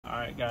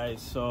Alright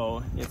guys,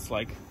 so it's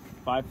like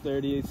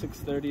 5:30,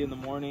 6:30 in the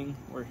morning.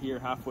 We're here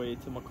halfway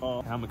to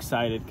Mcall. I'm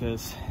excited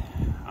because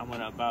I'm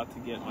about to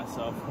get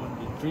myself one of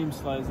the dream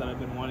sleds that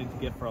I've been wanting to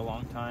get for a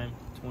long time.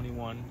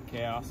 21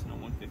 Chaos and a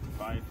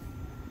 155.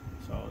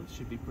 So it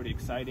should be pretty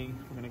exciting.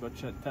 We're gonna go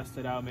test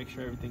it out, make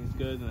sure everything's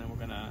good, and then we're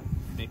gonna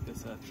make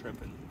this a trip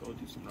and go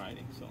do some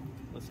riding. So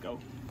let's go.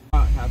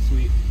 Half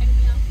sweet.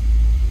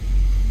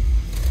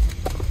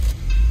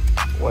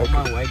 What's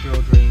my white girl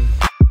dream?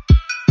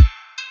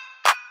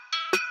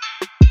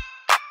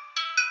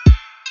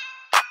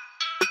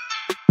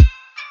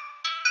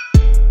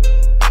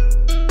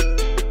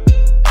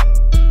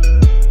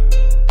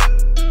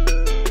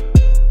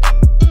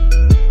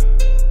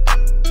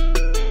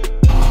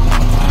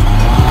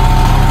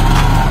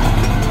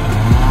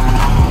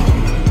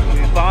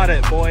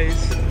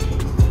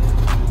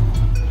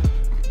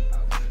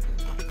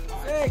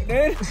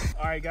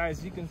 Alright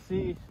guys, you can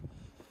see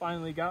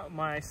finally got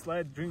my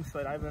sled, dream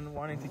sled. I've been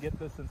wanting to get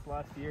this since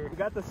last year. We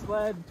got the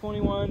Sled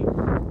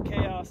 21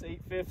 Chaos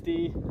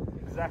 850,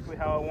 exactly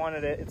how I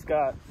wanted it. It's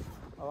got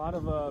a lot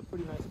of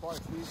pretty nice parts.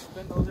 These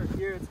spin are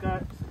here.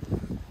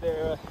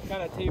 They're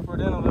kind of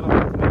tapered in a little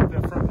bit to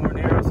make the front more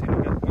narrow, so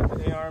you don't get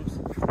the A-arms.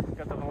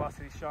 Got the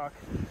velocity shock,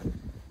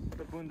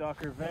 the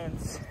boondocker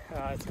vents.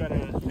 It's got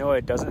a, you know what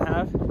it doesn't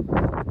have?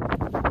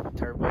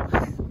 Turbo.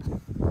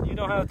 You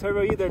don't have a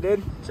turbo either,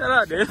 dude. Shut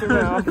up,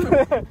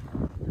 dude.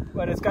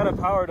 But it's got a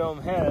power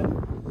dome head,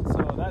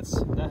 so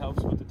that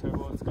helps with the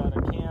turbo. It's got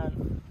a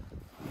can.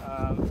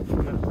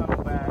 We got a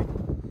tunnel bag.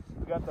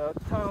 We got the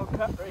tunnel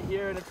cut right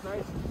here, and it's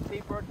nice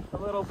tapered a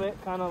little bit,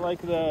 kind of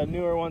like the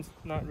newer ones.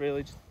 Not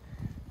really, just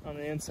on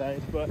the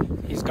inside. But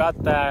he's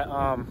got that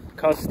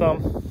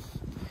custom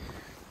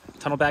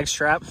tunnel bag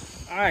strap.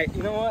 All right,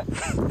 you know what,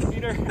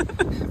 Peter,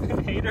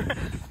 hater.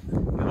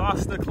 We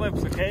lost the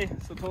clips, okay?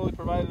 So totally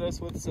provided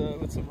us with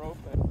some rope.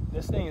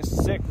 This thing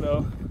is sick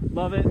though.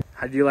 Love it.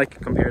 How do you like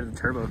it compared to the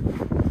turbo?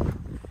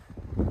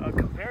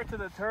 Compared to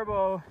the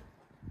turbo,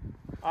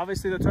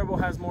 obviously the turbo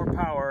has more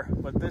power,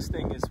 but this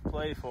thing is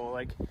playful.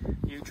 Like,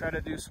 you try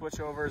to do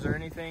switchovers or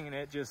anything and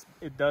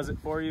it does it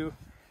for you.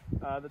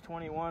 The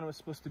 21 was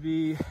supposed to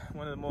be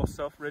one of the most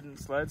self-ridden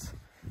sleds,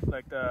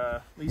 like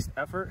the least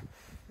effort,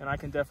 and I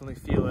can definitely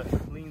feel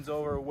it. Leans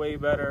over way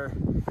better.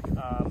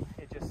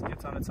 It just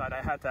gets on its side.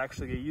 I had to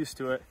actually get used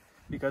to it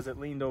because it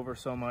leaned over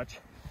so much.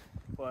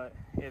 But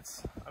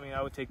I mean,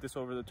 I would take this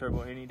over the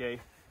turbo any day,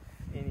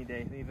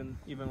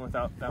 even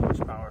without that much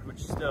power,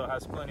 which still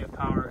has plenty of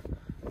power.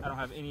 I don't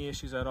have any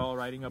issues at all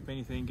riding up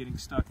anything, getting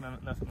stuck,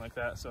 nothing like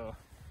that. So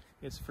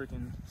it's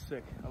freaking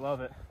sick. I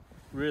love it.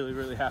 Really,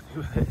 really happy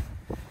with it.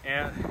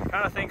 And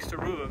kind of thanks to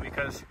Ruben,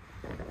 because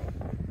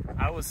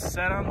I was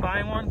set on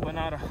buying one, but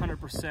not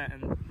 100%.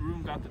 And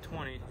Ruben got the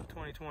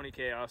 2020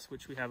 Chaos,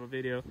 which we have a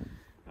video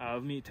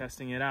of me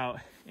testing it out.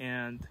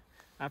 And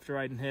after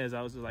riding his,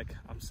 I was just like,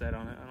 I'm set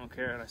on it. I don't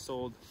care. And I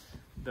sold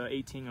the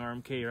 18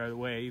 RMK right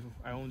away.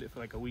 I owned it for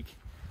like a week.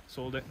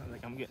 Sold it. I was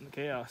like, I'm getting the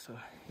Chaos. So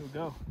here we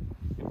go.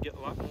 You'll get a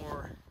lot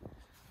more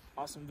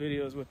awesome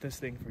videos with this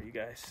thing for you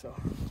guys. So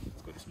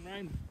let's go do some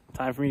riding.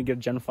 Time for me to get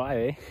Gen 5,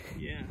 eh?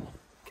 Yeah.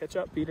 Catch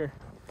up, Peter.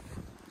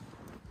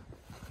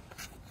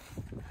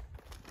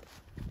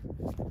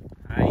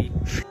 Hi.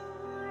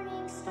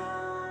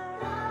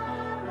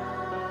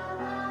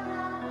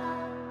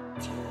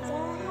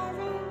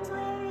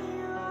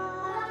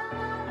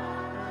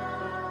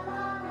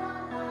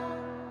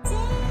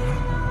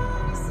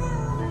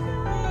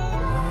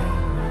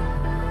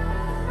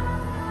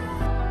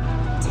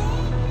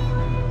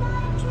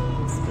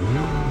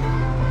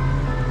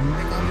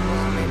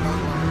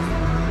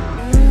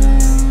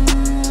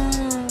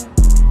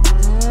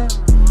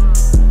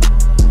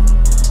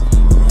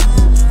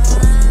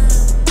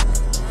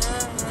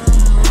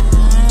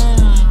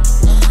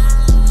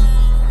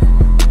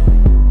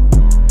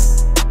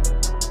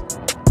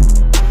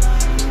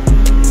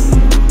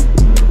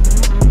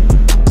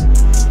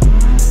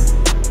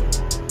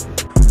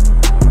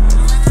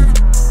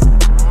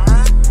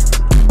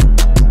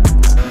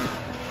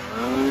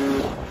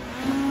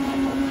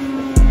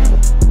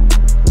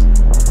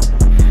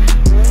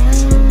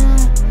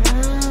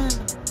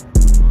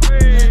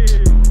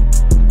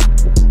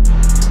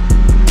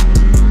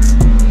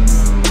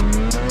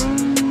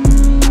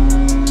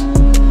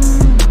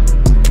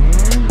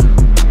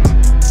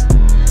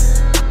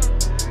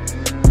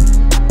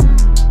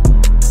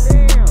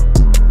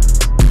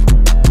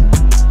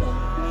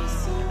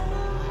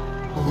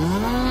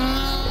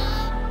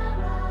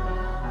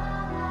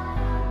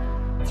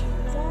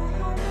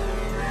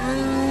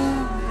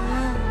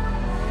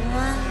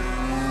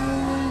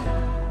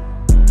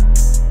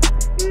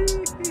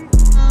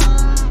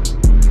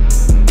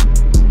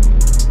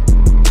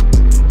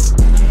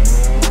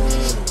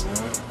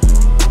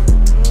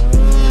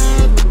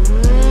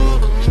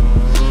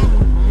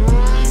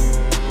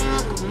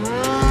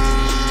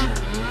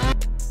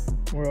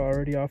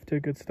 Off to a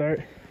good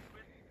start.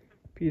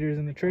 Peter's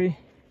in the tree.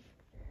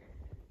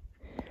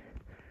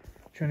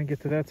 Trying to get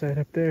to that side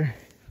up there.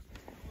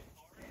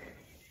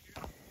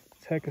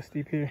 It's hecka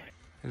steep here.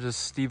 There's a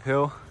steep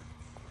hill.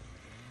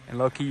 And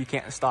low-key, you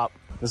can't stop.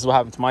 This is what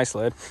happened to my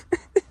sled.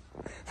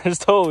 There's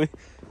totally...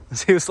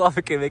 Let's see if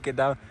Slavic can make it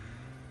down.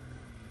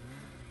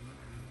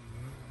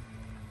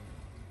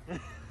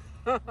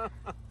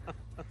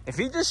 If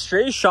he just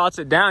straight shots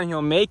it down,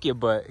 he'll make it,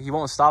 but he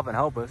won't stop and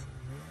help us.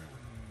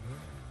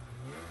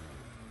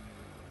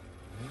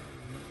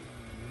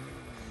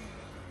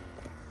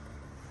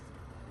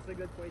 It's a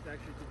good place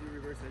actually to do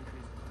reverse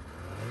entries.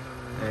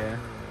 Yeah.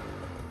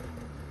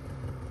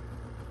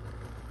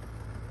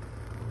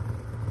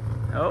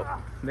 Oh,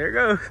 there it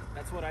goes.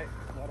 That's what I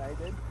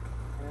did, and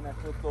then I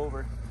flipped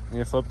over.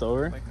 You flipped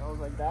over? Like I was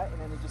like that,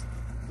 and then it just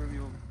threw me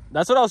over.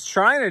 That's what I was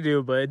trying to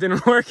do, but it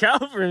didn't work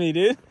out for me,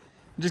 dude. It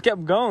just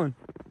kept going.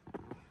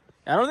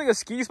 I don't think a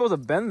ski's supposed to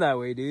bend that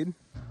way, dude.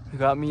 You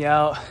got me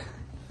out.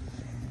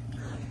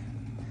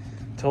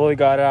 Totally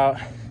got out.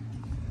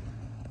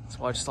 Let's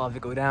watch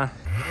Slavic go down.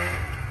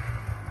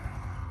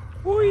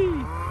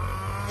 Whee!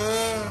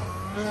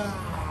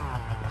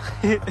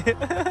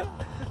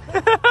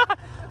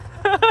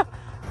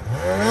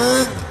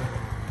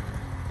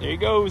 There he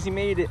goes, he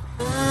made it.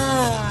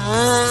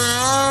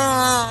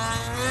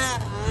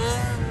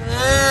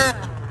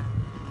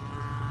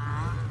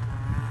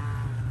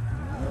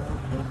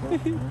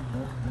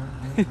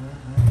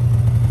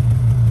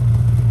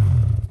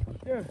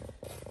 Dude,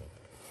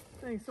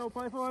 thing's so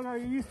playful, I gotta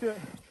get used to it.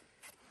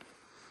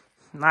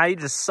 Nah, you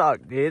just suck,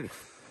 dude.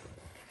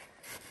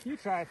 You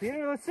try it,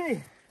 Peter, let's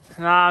see.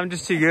 Nah, I'm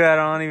just too good, I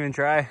don't even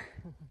try.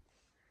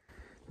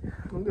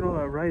 Look at all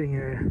that writing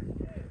area.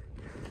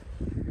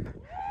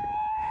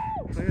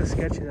 Look how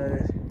sketchy that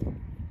is.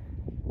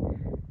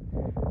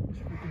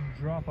 Freaking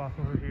drop off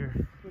over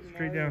here.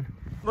 Straight down.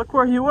 Look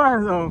where you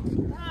are though.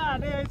 Ah,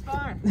 dude, it's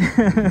fine.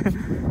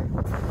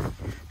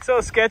 So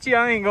sketchy,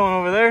 I ain't going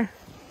over there.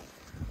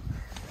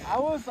 I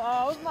was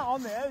not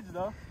on the edge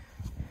though.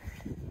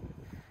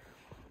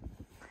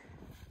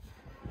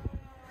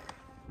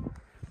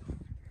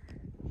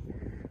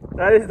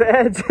 That is the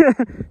edge.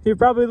 You're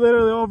probably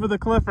literally over the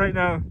cliff right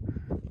now.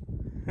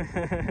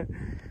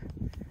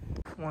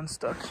 One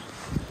stuck.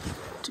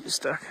 Two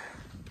stuck.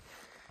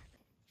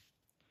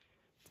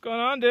 What's going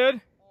on, dude? I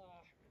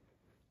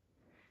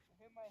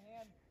hit my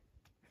hand.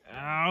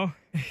 Ow.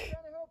 I'm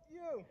trying to help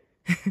you.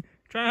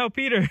 Trying to help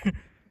Peter.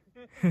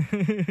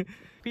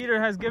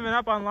 Peter has given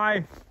up on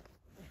life.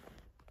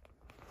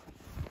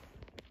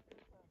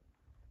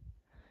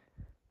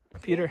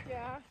 Peter.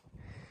 Yeah.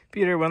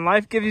 Peter, when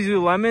life gives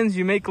you lemons,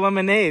 you make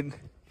lemonade.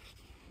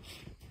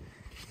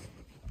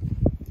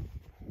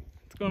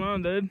 What's going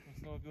on, dude?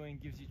 Snow going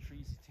gives you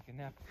trees to take a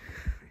nap.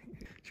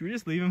 Should we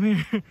just leave him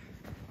here?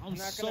 I'm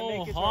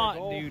so hot,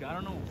 dude. I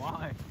don't know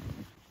why.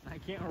 I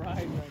can't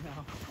ride right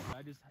now.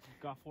 I just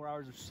got 4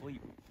 hours of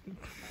sleep.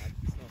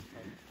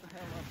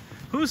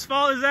 Whose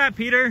fault is that,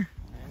 Peter?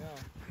 I know.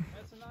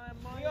 That's not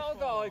my We all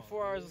got like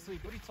 4 hours of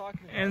sleep. What are you talking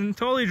about? And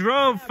totally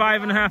drove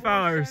 5.5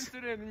 hours.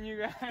 I'm more sensitive than you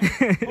guys.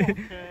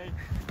 Okay.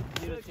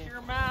 Shut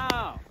your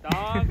mouth,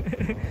 dog.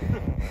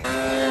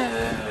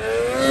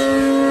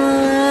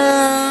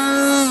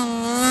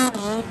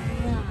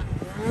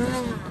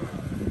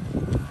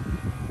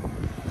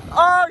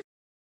 Oh!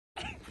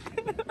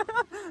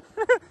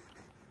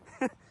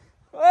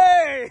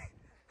 Hey!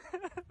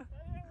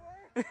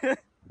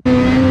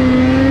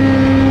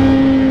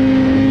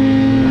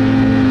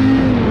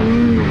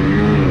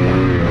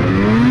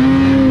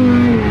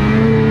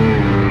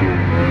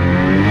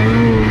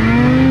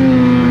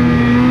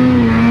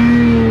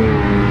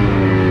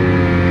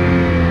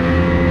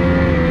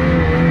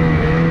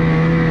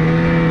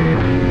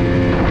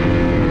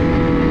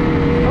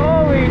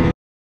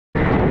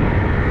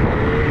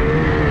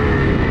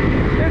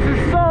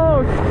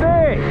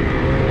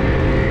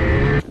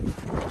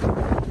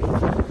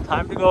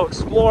 Time to go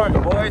exploring,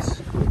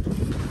 boys.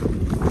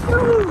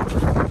 Woo!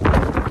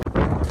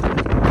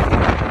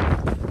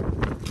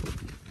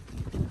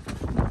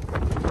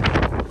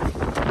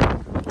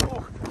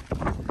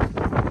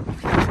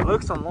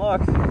 Looks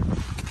unlocked.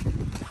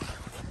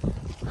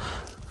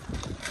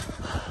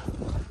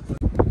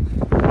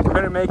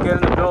 Couldn't make it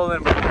in the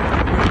building, but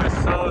it was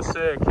so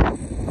sick.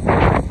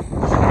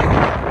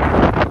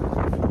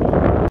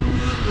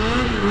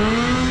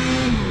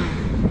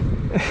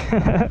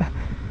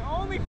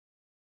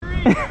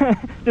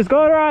 Just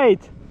go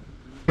right. This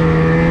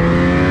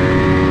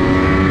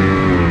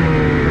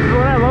is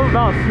what I love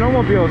about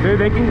snowmobiles, dude.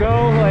 They can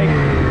go like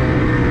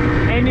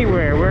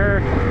anywhere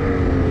where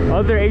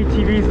other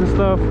ATVs and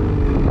stuff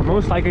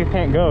most likely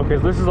can't go,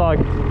 because this is like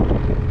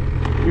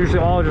usually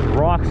all just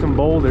rocks and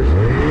boulders.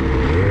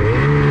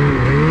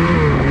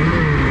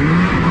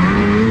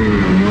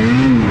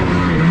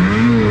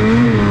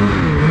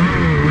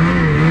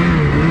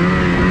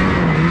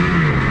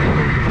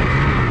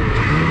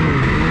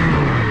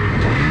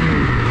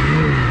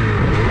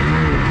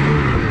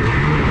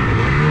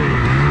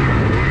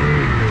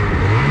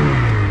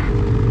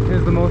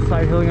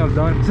 Side hilling I've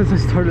done since I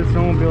started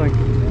snowmobiling.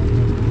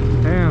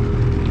 Damn.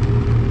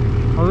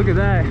 Oh, look at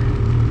that.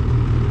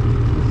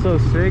 It's so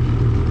sick.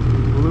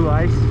 Blue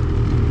ice.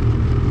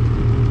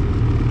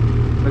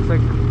 Looks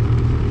like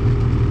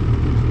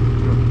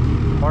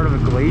part of a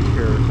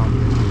glacier or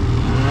something.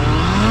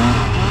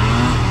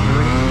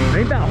 I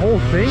think that whole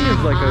thing is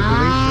like a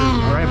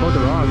glacier right above the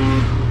rocks.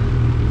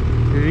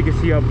 As you can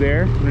see up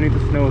there, underneath the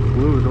snow, it's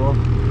blue as well.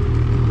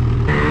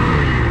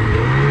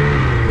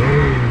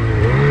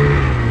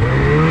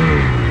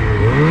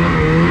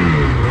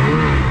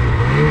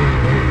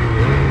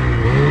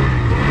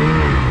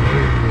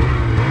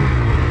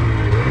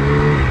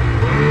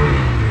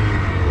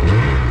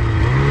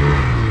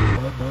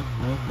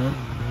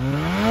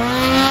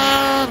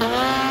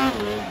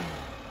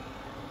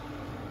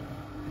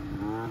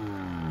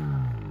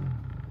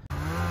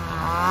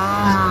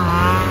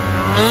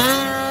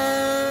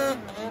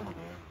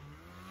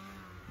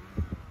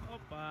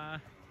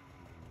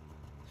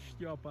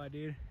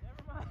 Dude.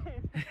 Never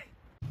mind.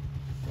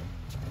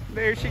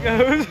 There she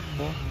goes.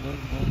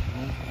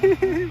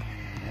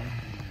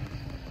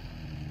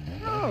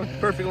 Oh,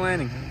 perfect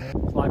landing.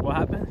 Like, what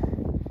happened?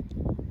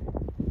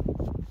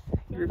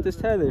 You ripped this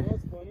tether.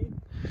 That's funny.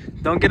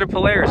 Don't get a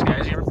Polaris,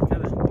 guys. You ripped the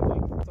tether.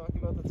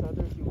 Talking about the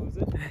tether if you lose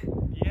it.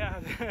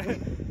 Yeah,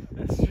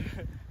 that's true.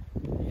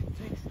 It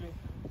takes me.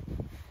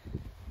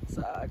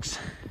 Sucks.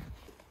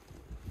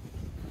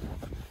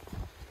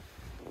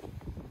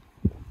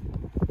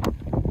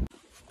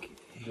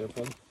 There,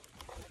 bud.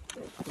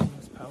 In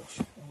this pouch.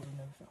 I would have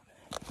never found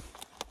it.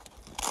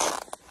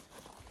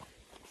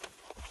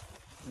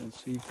 Let's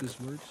see if this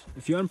works.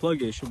 If you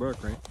unplug it, it should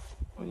work, right?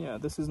 Well, yeah,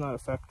 this is not a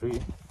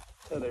factory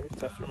tether.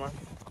 It's aftermarket.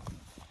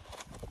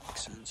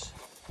 Makes sense.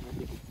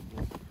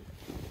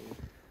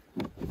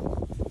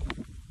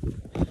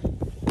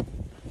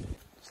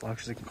 This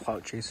looks like a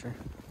clout chaser.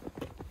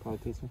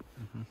 Clout chaser?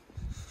 Mm-hmm.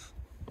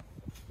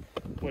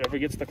 Whatever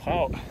gets the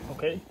clout,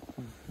 okay?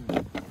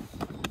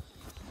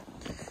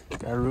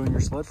 Gotta ruin your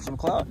sled for some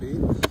clout,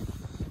 dude.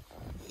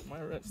 My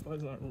red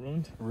sled's not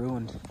ruined.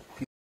 Ruined.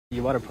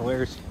 You bought a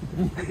Polaris.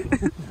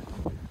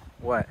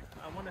 What?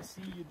 I want to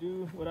see you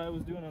do what I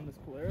was doing on this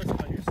Polaris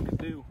on your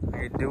skidoo. I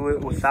could do it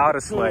without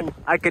a sled.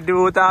 I could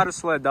do it without a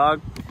sled,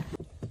 dog.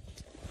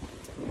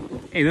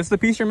 Hey, this is the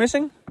piece you're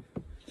missing?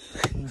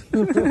 I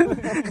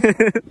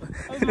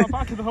was in my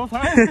pocket the whole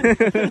time.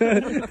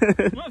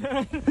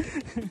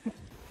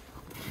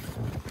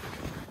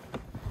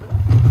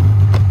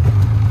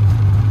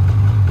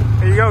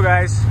 There you go,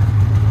 guys.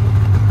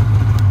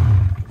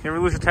 If you ever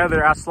lose a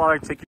tether, ask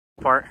Sled to take you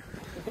apart.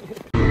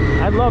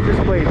 I love this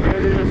place, dude.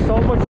 There's just so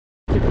much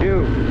to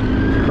do.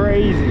 It's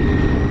crazy.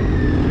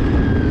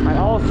 On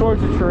all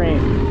sorts of terrain.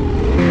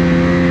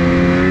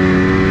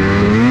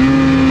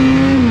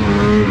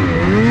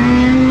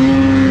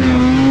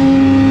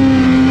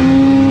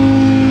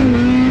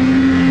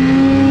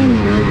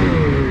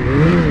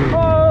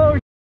 Oh,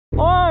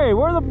 oi,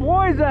 where are the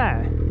boys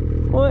at?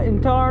 What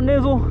in tar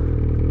nizzle?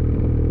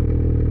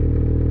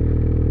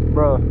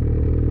 Bro,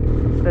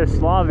 there's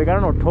Slavic. I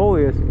don't know what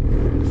Toli is.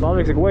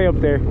 Slavic's like way up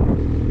there.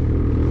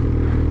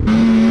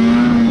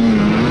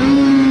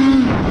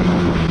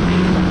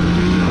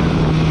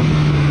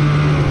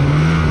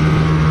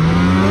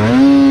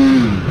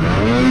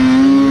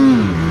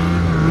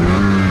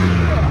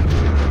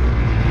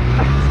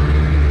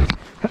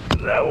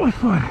 That was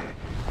fun.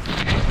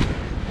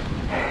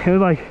 It was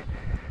like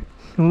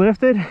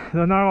lifted,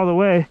 though not all the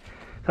way.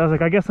 So I was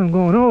like, I guess I'm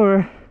going over.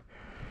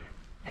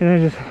 And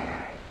then just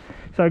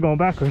started going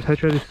backwards. I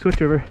tried to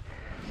switch over.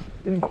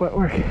 Didn't quite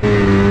work.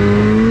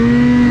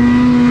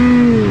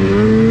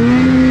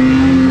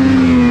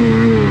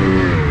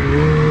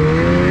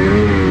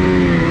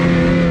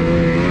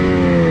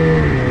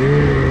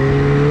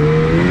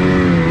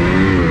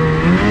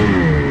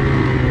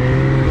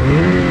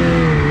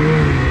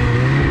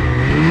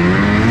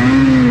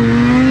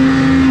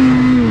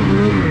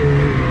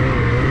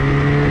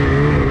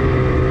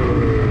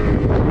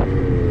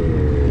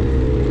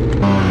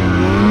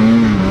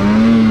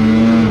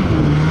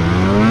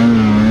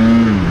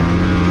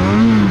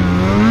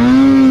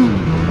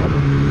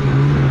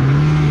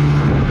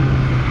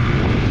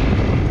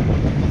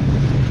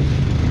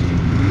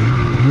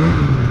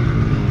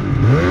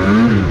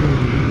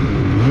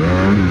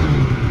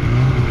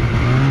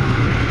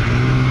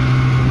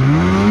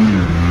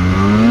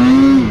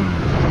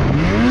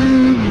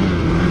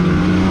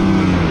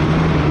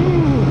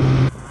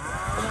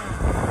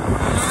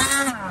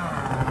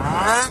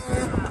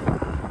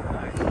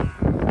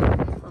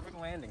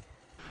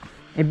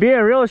 It'd be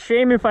a real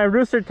shame if I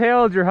rooster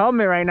tailed your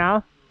helmet right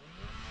now.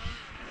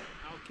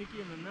 I'll kick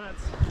you in the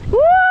nuts. Woo!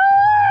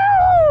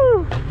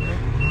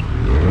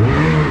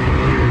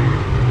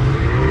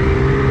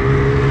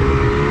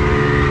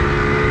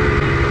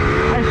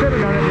 I should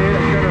have done it, dude.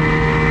 I should have.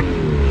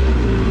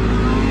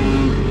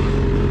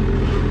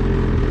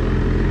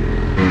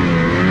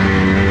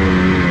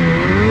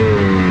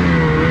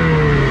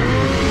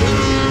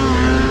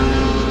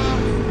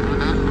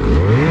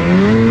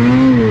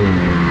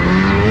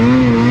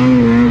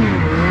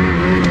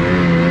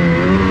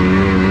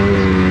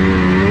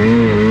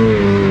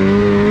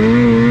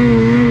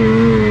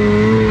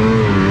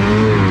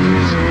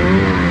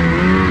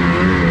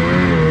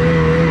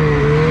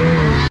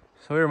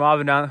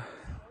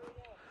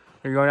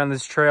 We're going down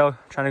this trail,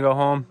 trying to go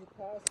home.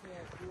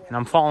 And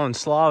I'm following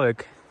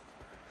Slavic.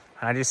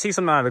 And I just see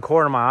something out of the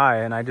corner of my eye,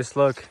 and I just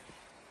look.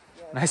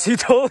 And I see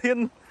totally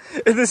in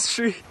this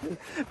tree.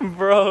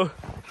 Bro.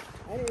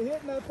 I didn't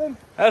hit nothing.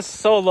 That's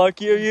so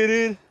lucky of you,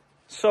 dude.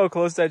 So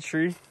close to that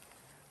tree.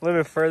 A little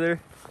bit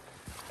further.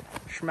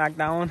 Smack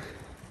down.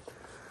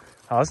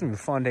 Oh, it's gonna be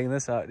fun taking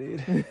this out,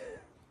 dude.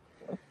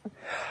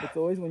 It's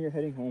always when you're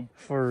heading home.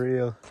 For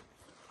real.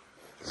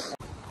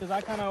 Because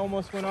I kind of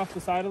almost went off the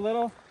side a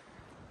little.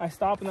 I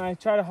stopped and I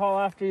tried to haul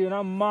after you and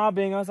I'm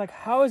mobbing. I was like,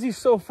 how is he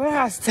so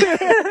fast? I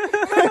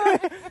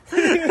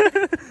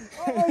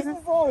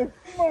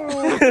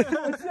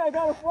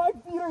got a 5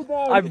 feeder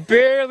down. I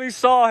barely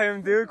saw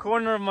him, dude.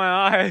 Corner of my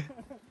eye.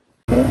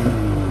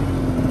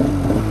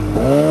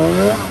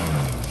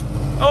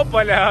 Oh,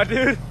 by now,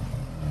 dude.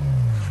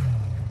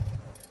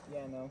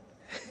 Yeah, no.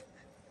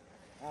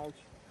 Ouch.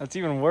 That's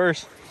even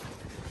worse.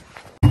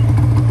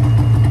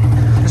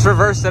 Just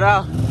reversed it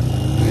out.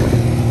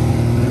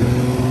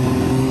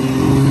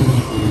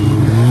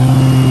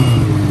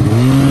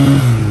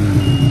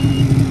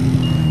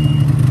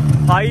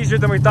 A lot easier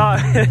than we thought.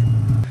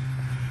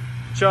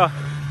 Sure.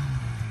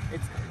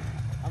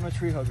 I'm a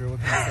tree hugger. What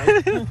can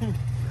I say?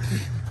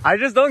 I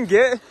just don't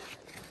get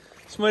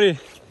somebody.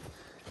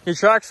 Your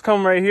tracks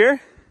come right here.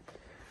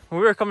 We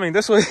were coming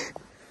this way.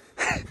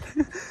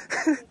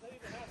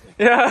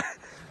 Yeah,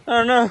 I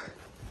don't know.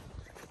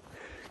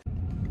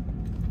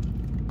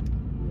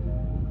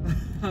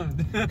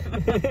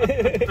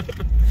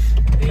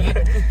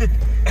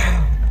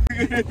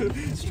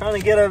 Just trying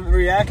to get a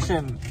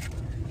reaction.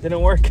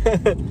 Didn't work.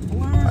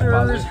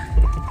 Losers.